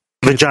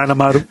 Vagina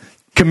model.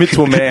 Commit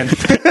to a man.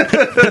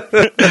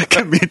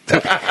 Commit.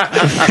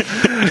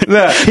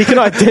 No. He can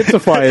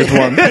identify as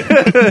one.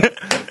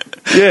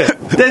 Yeah,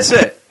 that's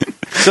it.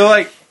 So,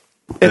 like,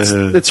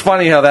 it's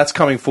funny how that's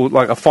coming forward.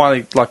 Like, I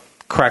finally,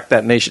 cracked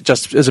that niche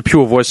just as a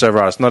pure voiceover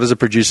artist, not as a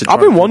producer. I've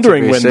been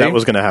wondering when that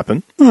was going to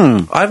happen.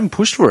 I haven't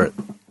pushed for it.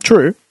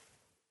 True.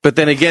 But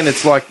then again,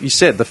 it's like you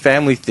said, the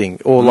family thing,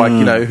 or like,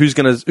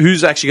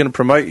 who's actually going to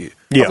promote you?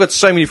 Yeah. I've got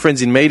so many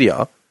friends in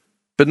media,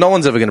 but no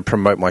one's ever going to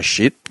promote my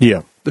shit.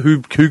 Yeah.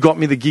 Who got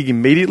me the gig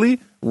immediately?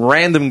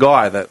 Random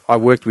guy that I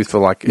worked with for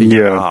like a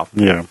year and a half.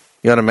 Yeah.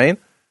 You know what I mean?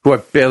 Who I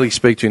barely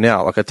speak to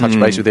now. Like I touch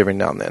base with every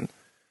now and then.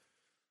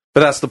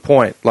 But that's the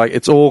point. Like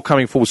it's all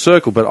coming full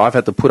circle, but I've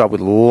had to put up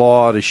with a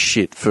lot of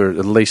shit for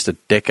at least a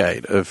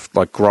decade of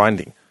like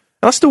grinding.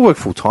 And I still work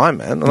full time,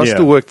 man. And I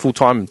still work full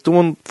time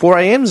doing 4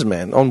 a.m.s,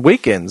 man, on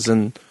weekends.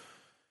 And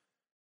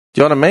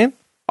do you know what I mean?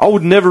 I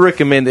would never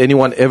recommend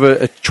anyone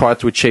ever try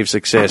to achieve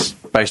success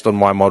based on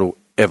my model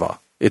ever.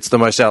 It's the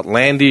most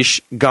outlandish,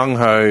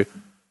 gung-ho,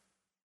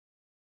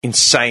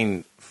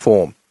 insane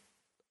form.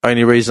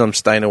 Only reason I'm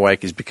staying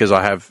awake is because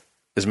I have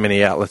as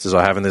many outlets as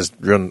I have, and there's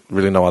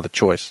really no other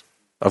choice.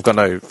 I've got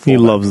no... He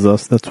loves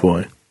us, that's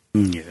why.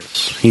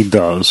 Yes, he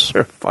does.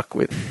 You're a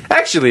fuckwit.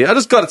 Actually, I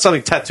just got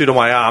something tattooed on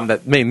my arm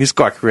that me and this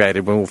guy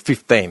created when we were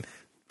 15.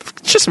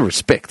 Just some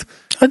respect.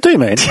 I do,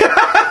 man.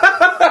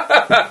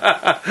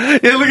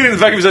 Yeah, looking in the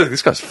back of his head,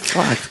 this guy's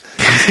fucked.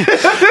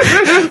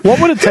 What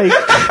would it take?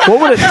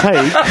 What would it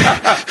take?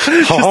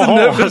 Just a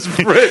nervous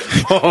Brit.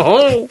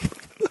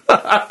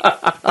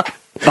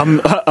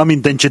 I'm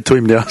indentured to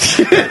him now.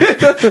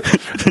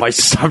 My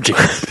subject.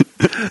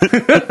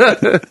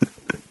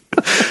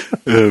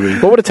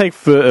 What would it take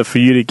for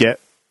you to get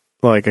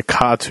like a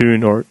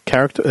cartoon or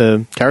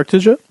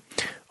caricature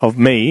of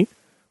me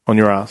on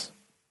your ass?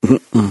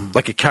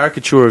 Like a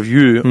caricature of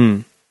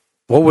you.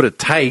 What would it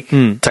take?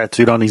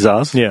 Tattooed on his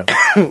ass. Yeah.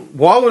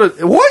 Why is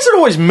it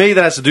always me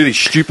that has to do these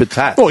stupid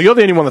tats? Well, you're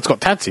the only one that's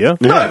got tats here.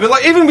 No, but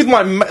like even with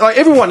like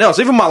everyone else,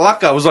 even my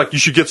laka was like, you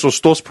should get some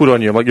sauce put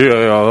on you. I'm like,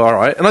 yeah, all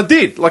right, and I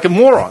did, like a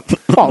moron.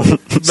 Oh,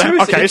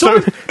 Seriously, okay. it's So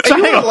always- and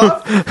you hang know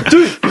on. what,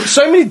 dude.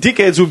 So many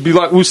dickheads would be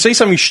like, we'll see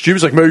something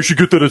stupid, like, maybe you should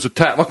get that as a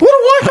tat. Like, what do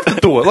I have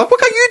to do it? Like, why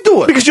can't you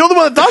do it? Because you're the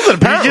one that does it,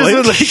 apparently.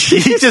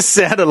 You just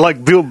sounded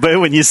like Bill Burr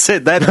when you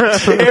said that.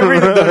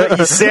 Everything that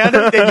you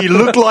sounded and you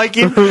looked like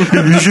him.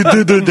 You should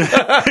do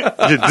that.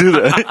 You should do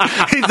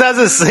that. He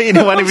doesn't see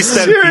anyone if he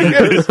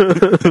serious.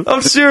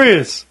 I'm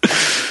serious.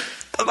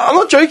 I'm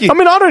not joking. I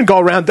mean, I don't go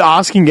around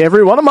asking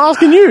everyone. I'm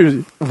asking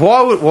you.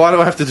 Why do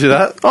I have to do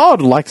that?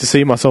 I'd like to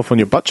see myself on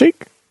your butt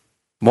cheek.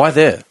 Why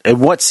there? In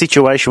what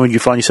situation would you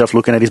find yourself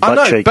looking at his I butt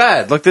know, cheek?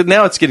 bad. Like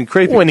now, it's getting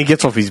creepy. When he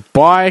gets off his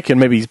bike and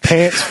maybe his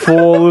pants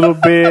fall a little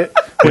bit.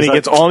 When he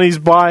gets on his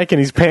bike and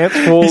his pants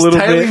fall He's a little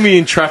tailing bit. me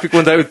in traffic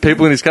one day with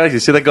people in his car. You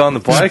see that guy on the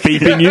bike?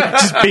 Beeping you,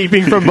 just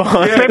beeping from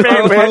behind.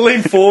 Yeah, I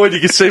lean forward,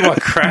 you can see my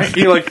crack.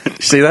 You're like, you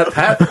see that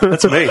hat?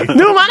 That's me.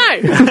 No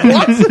money.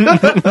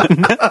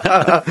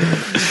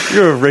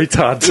 You're a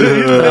retard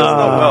too. That's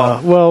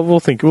not Well, we'll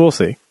see. well.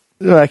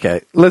 Okay,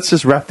 let's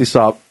just wrap this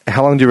up.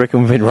 How long do you reckon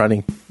we've been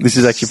running? This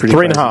is actually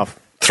pretty 3.5.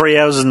 3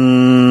 hours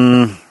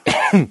and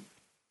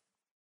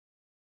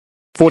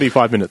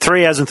 45 minutes.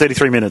 3 hours and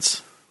 33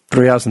 minutes.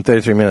 3 hours and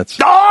 33 minutes.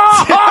 Wow.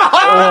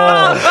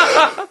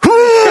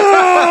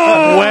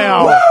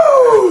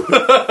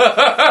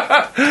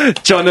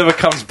 John never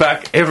comes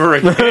back ever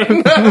again.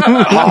 Dude,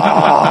 that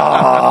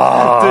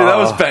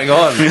was bang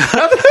on.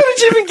 How the hell did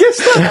you even guess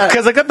that?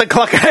 Because I got the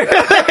clock out.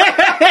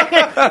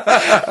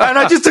 And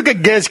I just took a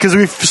guess because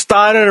we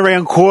started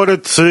around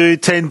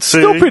 9:45, 10 to...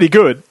 Still pretty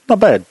good. Not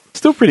bad.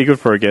 Still pretty good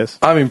for a guess.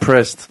 I'm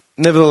impressed.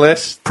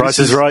 Nevertheless, Price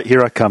is right.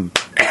 Here I come.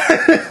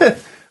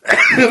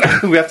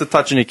 we have to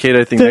touch on your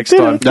keto thing next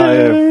time.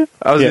 I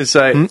was going to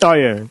say, Oh,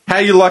 yeah. how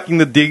are you liking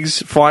the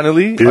digs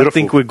finally? I Beautiful.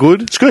 think we're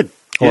good. It's good.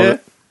 Yeah.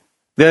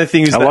 The only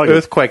thing is I that like it.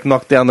 earthquake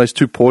knocked down those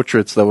two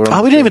portraits that were on.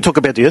 Oh, we didn't even talk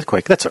about the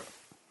earthquake. That's it.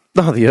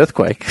 No, the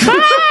earthquake.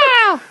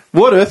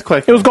 What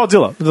earthquake? It was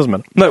Godzilla. It doesn't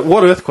matter. No,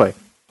 what earthquake?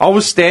 I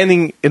was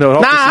standing in an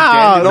office in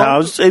Dandenong. No, it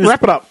was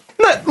Wrap it up.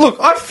 No, look,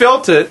 I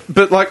felt it,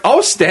 but like I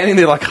was standing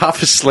there like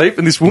half asleep,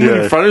 and this woman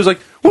Yeah. in front of me was like,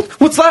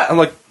 "What's that?" I'm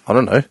like, "I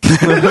don't know."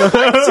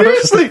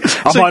 Seriously,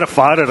 I might have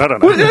farted. I don't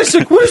know. What is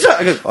that?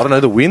 I go, "I don't know."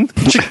 The wind?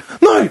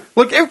 No,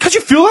 like, could you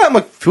feel that? I'm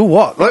like, "Feel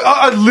what?" Like,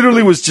 I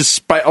literally was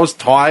just, I was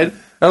tired, and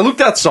I looked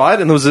outside,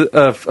 and there was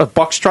a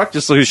box truck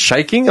just like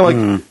shaking. I'm like,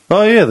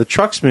 "Oh yeah, the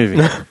truck's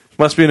moving.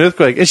 Must be an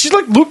earthquake." And she's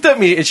like, looked at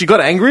me, and she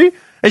got angry.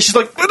 And she's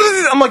like,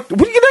 I'm like,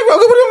 what are you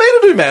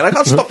going to do, man? I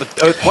can't stop the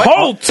earthquake.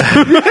 Halt!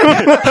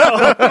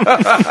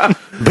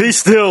 Be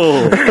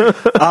still.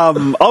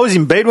 I was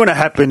in bed when it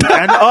happened,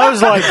 and I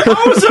was like,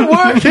 I was at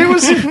work. He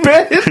was in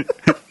bed.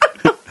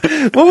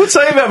 What would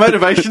say about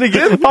motivation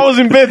again? I was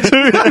in bed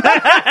too.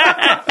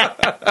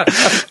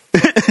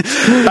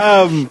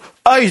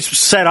 I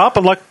sat up.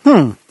 I'm like,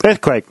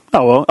 earthquake.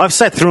 Oh well, I've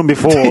sat through them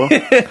before.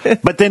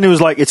 But then it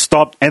was like it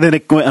stopped, and then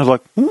it went. I was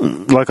like,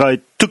 like I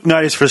took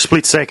notice for a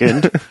split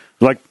second,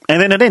 like,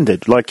 and then it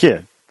ended. Like,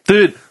 yeah,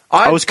 Dude,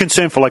 I was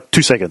concerned for like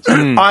 2 seconds.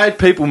 I had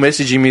people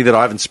messaging me that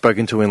I haven't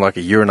spoken to in like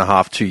a year and a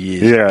half, 2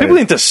 years. Yeah, People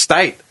yeah.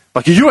 interstate.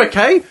 Like, are you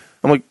okay?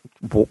 I'm like,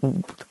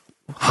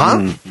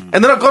 huh?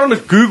 And then I got onto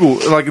Google,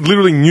 like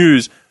literally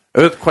news,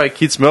 earthquake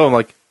hit Melbourne. I'm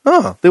like,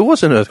 oh, there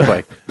was an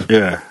earthquake.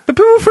 Yeah. But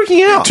people were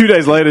freaking out. 2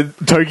 days later,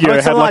 Tokyo Oh,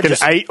 it's had the like an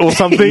largest. 8 or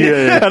something.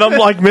 Yeah. And I'm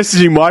like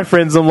messaging my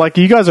friends. I'm like,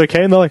 are you guys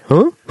okay? And they're like,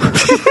 huh?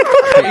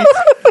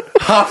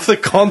 Half the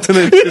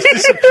continent just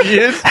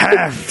disappeared.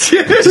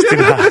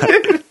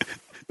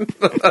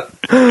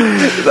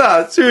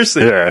 No,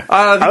 seriously. Yeah.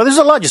 I This is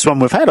the largest one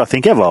we've had, I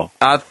think, ever.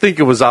 think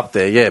it was up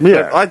there, yeah.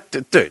 Yeah.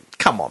 But dude,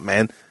 come on,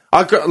 man.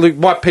 Look,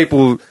 my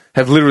people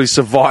have literally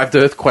survived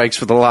earthquakes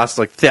for the last,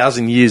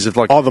 1,000 years of,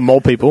 Oh, the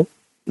mole people.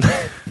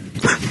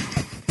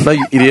 no,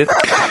 you idiot.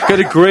 Go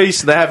to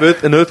Greece, they have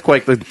an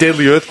earthquake, the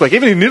deadly earthquake.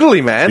 Even in Italy,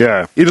 man.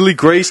 Yeah. Italy,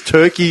 Greece,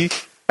 Turkey,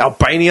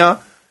 Albania.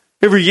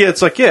 Every year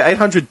it's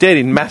 800 dead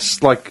in mass,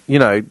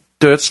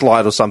 dirt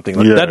slide or something.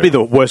 Yeah. That'd be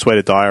the worst way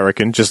to die, I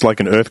reckon. Just like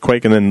an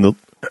earthquake and then the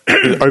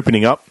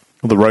opening up,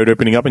 the road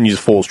opening up, and you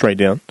just fall straight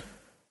down.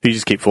 You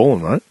just keep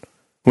falling, right?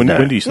 When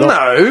do you stop?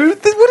 No,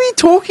 what are you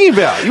talking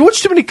about? You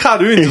watch too many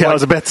cartoons. Yeah, I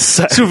was about to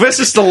say.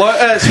 Sylvester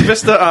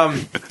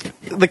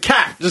Stallone, the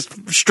cat,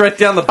 just straight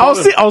down the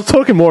bottom. I was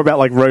talking more about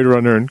like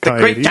Roadrunner and Coyote.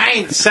 Great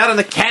Dane sat on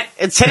the cat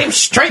and sent him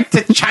straight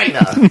to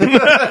China.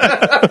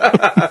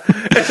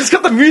 It's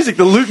got the music,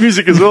 the loop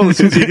music as well, as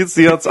soon as he gets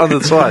the on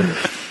the side.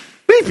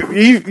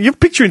 You're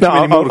picturing too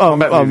many Mortal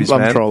Kombat movies,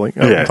 man. I'm trolling.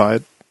 Yeah. I'm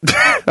tired.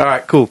 All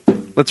right, cool.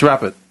 Let's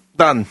wrap it.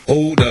 Done.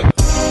 Hold up.